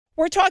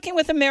We're talking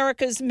with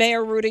America's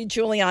Mayor Rudy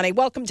Giuliani.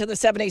 Welcome to the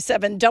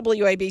 77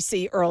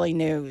 WABC Early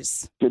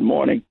News. Good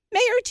morning.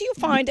 Mayor, do you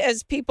find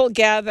as people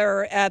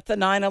gather at the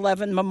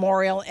 9/11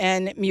 Memorial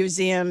and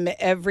Museum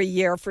every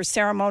year for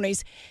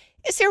ceremonies,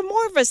 is there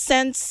more of a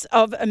sense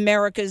of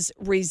America's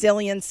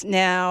resilience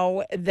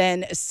now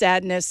than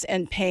sadness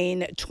and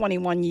pain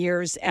 21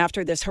 years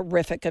after this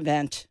horrific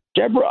event?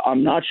 Deborah,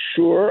 I'm not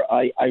sure.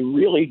 I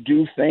really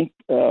do think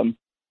the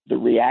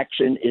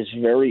reaction is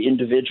very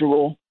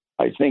individual.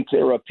 I think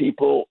there are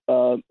people,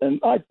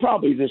 and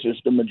this is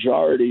the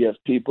majority of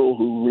people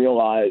who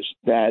realize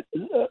that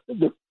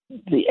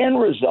the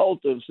end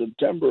result of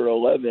September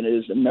 11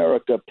 is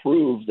America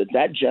proved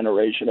that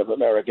generation of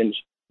Americans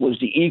was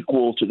the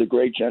equal to the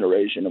great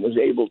generation and was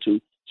able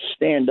to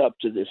stand up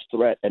to this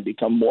threat and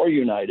become more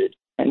united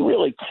and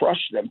really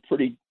crush them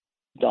pretty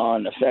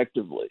darn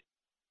effectively.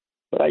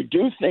 But I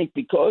do think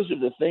because of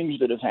the things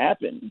that have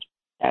happened,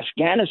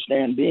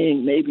 Afghanistan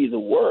being maybe the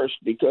worst,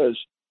 because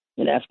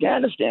in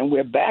Afghanistan,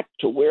 we're back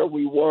to where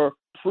we were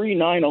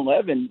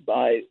pre-9/11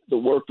 by the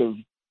work of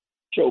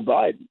Joe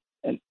Biden.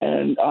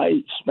 And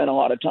I spent a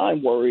lot of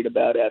time worried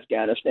about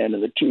Afghanistan in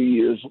the 2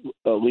 years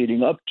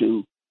leading up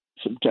to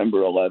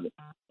September 11th.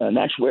 And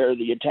that's where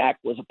the attack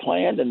was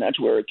planned, and that's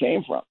where it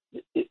came from.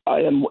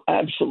 I am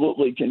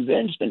absolutely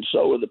convinced, and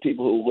so are the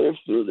people who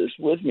lived through this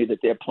with me, that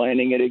they're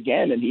planning it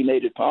again, and he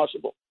made it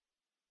possible.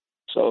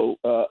 So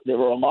there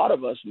were a lot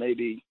of us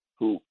maybe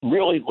who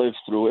really lived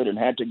through it and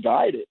had to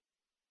guide it,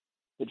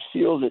 that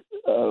feel that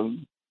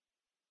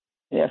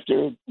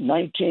after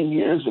 19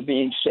 years of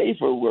being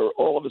safer, we're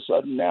all of a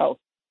sudden now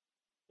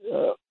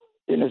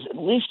in at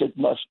least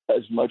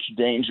as much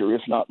danger,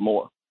 if not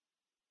more.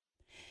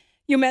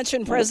 You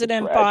mentioned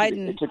President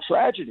Biden. It's a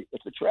tragedy.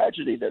 It's a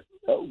tragedy that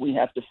we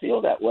have to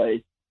feel that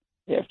way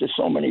after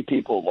so many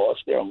people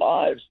lost their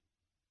lives.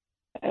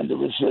 And the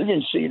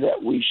resiliency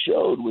that we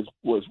showed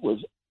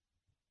was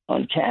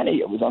uncanny.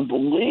 It was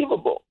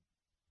unbelievable.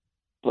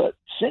 But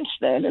since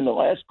then, in the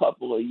last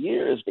couple of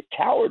years, the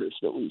cowardice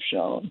that we've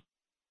shown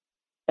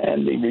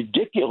and the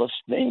ridiculous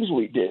things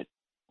we did,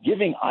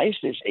 giving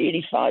ISIS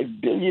 $85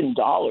 billion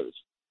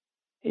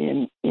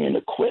in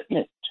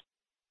equipment.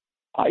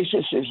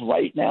 ISIS is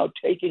right now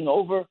taking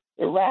over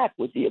Iraq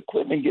with the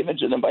equipment given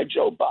to them by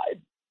Joe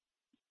Biden.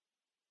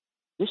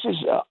 This is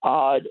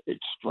odd, it's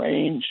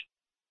strange,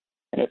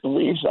 and it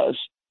leaves us,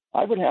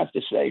 I would have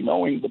to say,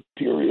 knowing the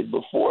period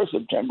before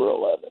September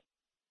 11th,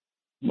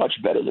 much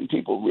better than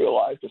people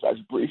realize, because I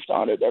was briefed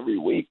on it every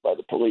week by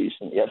the police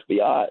and the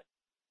FBI.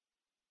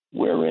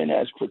 We're in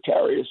as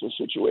precarious a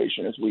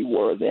situation as we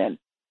were then,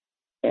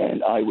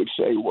 and I would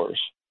say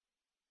worse.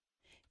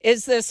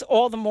 Is this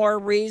all the more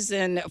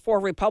reason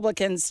for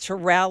Republicans to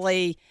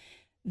rally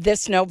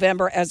this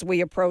November as we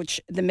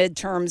approach the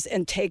midterms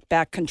and take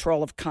back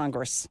control of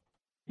Congress?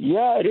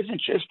 Yeah, it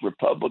isn't just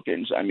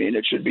Republicans. I mean,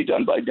 it should be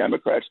done by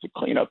Democrats to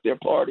clean up their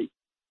party.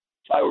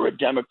 If I were a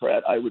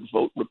Democrat, I would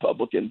vote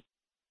Republican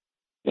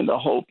in the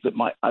hope that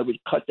I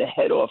would cut the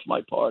head off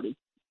my party,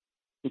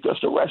 because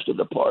the rest of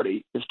the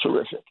party is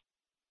terrific.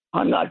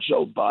 I'm not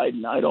Joe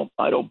Biden. I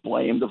don't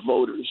blame the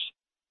voters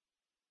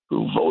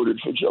who voted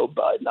for Joe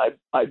Biden.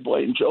 I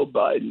blame Joe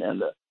Biden and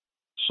the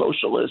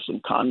socialists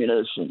and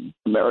communists and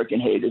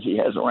American haters he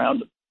has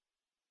around him,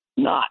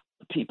 not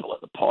the people of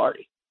the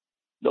party.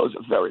 Those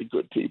are very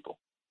good people.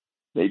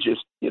 They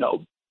just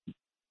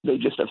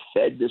have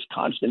fed this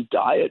constant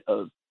diet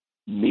of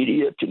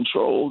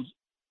media-controlled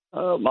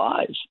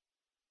lies.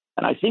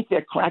 And I think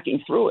they're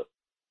cracking through it.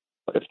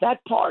 But if that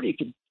party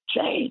could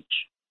change,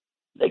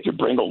 they could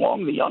bring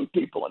along the young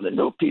people and the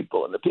new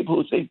people and the people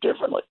who think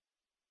differently.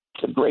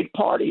 It's a great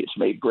party. It's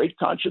made great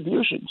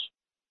contributions.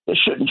 There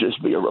shouldn't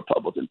just be a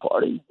Republican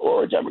Party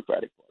or a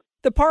Democratic Party.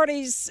 The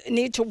parties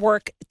need to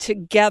work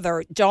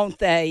together, don't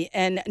they,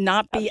 and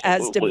not be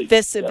Absolutely. as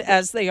divisive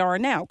as they are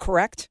now,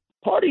 correct?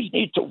 Parties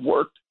need to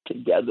work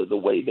together the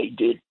way they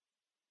did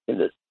in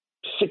the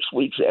 6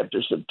 weeks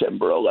after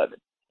September 11th.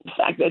 In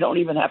fact, they don't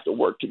even have to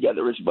work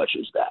together as much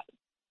as that.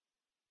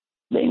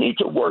 They need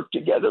to work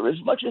together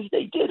as much as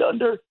they did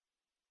under,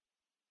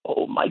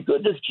 oh my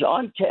goodness,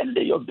 John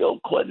Kennedy or Bill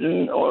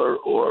Clinton or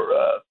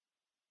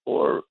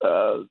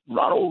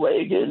Ronald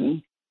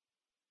Reagan.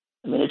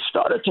 I mean, it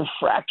started to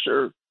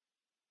fracture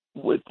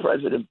with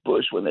President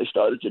Bush when they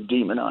started to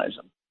demonize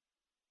him.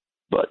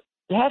 But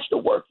it has to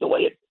work the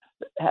way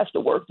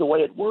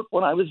it worked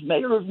when I was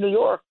mayor of New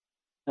York,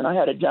 and I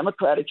had a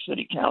Democratic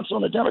city council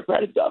and a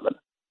Democratic governor.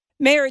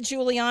 Mayor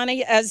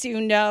Giuliani, as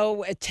you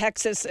know,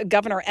 Texas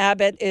Governor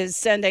Abbott is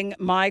sending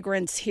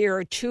migrants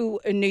here to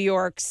New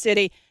York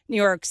City. New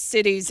York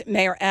City's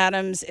Mayor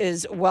Adams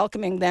is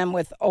welcoming them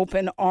with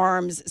open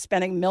arms,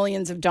 spending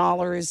millions of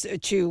dollars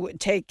to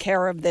take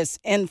care of this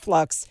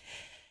influx.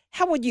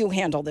 How would you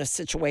handle this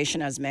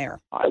situation as mayor?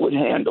 I would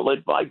handle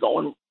it by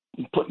going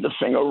and putting the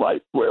finger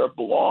right where it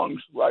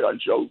belongs, right on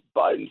Joe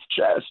Biden's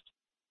chest,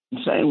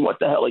 and saying, what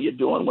the hell are you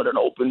doing with an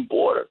open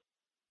border?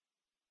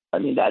 I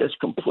mean, that is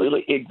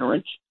completely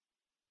ignorant.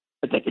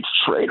 I think it's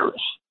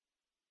traitorous.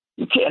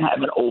 You can't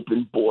have an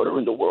open border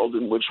in the world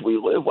in which we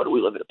live. What do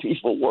we live in, a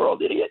peaceful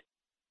world, idiot?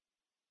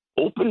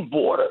 open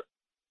border,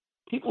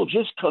 people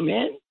just come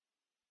in.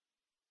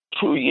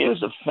 2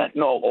 years of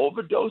fentanyl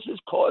overdoses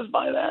caused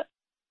by that.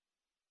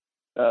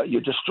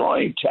 You're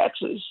destroying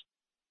Texas.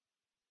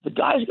 The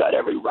guy's got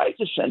every right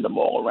to send them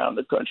all around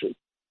the country.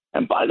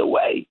 And by the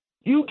way,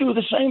 you do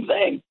the same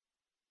thing.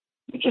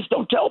 You just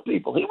don't tell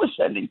people. He was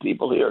sending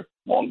people here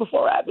long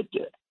before Abbott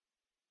did.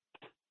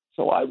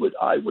 So I would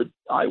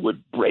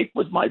break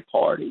with my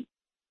party,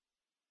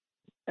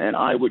 and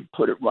I would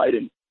put it right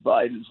in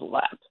Biden's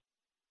lap.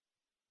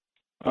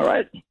 All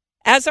right?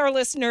 As our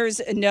listeners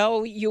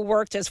know, you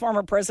worked as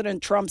former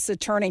President Trump's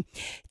attorney.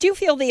 Do you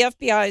feel the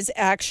FBI's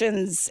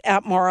actions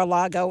at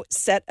Mar-a-Lago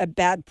set a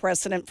bad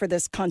precedent for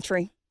this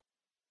country?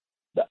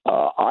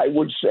 I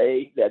would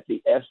say that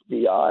the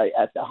FBI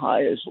at the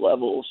highest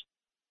levels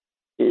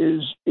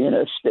is in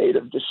a state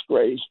of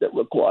disgrace that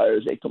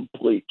requires a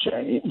complete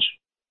change.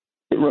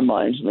 It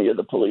reminds me of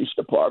the police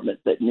department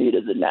that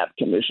needed the Knapp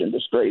Commission to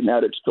straighten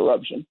out its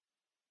corruption.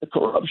 The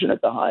corruption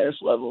at the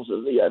highest levels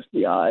of the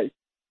FBI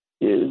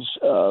is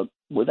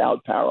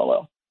without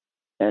parallel,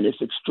 and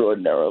it's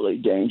extraordinarily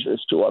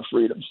dangerous to our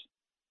freedoms.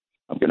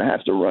 I'm going to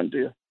have to run,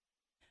 dear.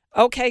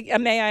 Okay,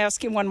 may I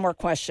ask you one more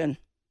question?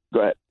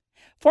 Go ahead.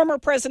 Former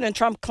President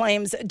Trump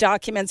claims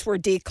documents were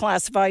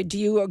declassified. Do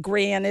you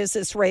agree? And is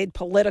this raid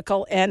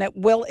political? And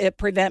will it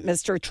prevent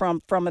Mr.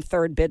 Trump from a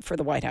third bid for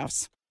the White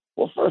House?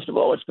 Well, first of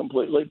all, it's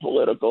completely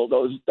political.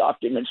 Those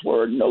documents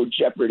were in no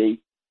jeopardy.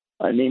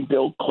 I mean,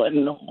 Bill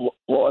Clinton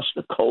lost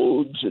the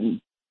codes,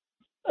 and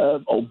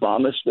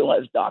Obama still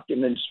has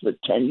documents for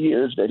 10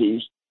 years that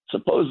he's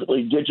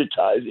supposedly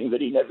digitizing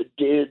that he never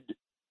did.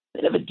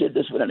 They never did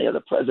this with any other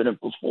president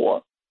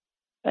before.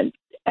 And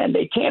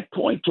they can't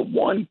point to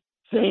one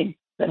thing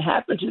that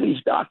happened to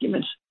these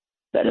documents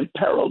that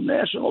imperiled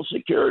national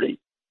security.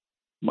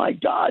 My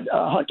God,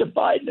 Hunter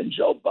Biden and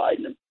Joe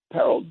Biden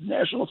imperiled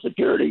national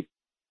security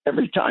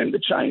every time the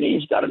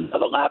Chinese got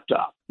another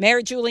laptop.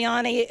 Mayor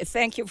Giuliani,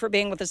 thank you for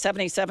being with the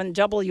 77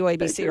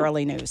 WABC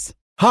Early News.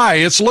 Hi,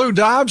 it's Lou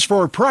Dobbs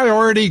for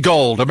Priority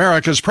Gold,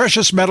 America's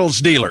precious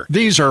metals dealer.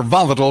 These are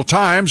volatile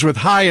times with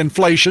high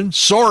inflation,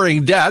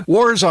 soaring debt,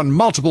 wars on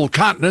multiple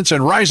continents,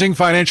 and rising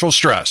financial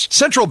stress.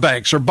 Central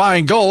banks are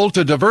buying gold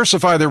to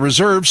diversify their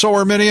reserves, so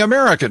are many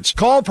Americans.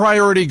 Call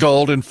Priority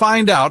Gold and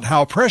find out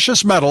how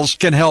precious metals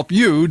can help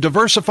you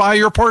diversify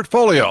your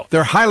portfolio.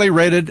 They're highly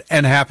rated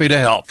and happy to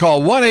help.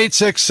 Call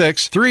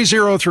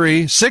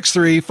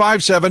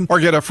 1-866-303-6357 or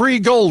get a free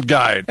gold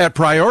guide at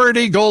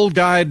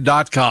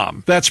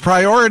PriorityGoldGuide.com. That's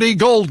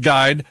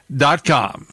PriorityGoldGuide.com.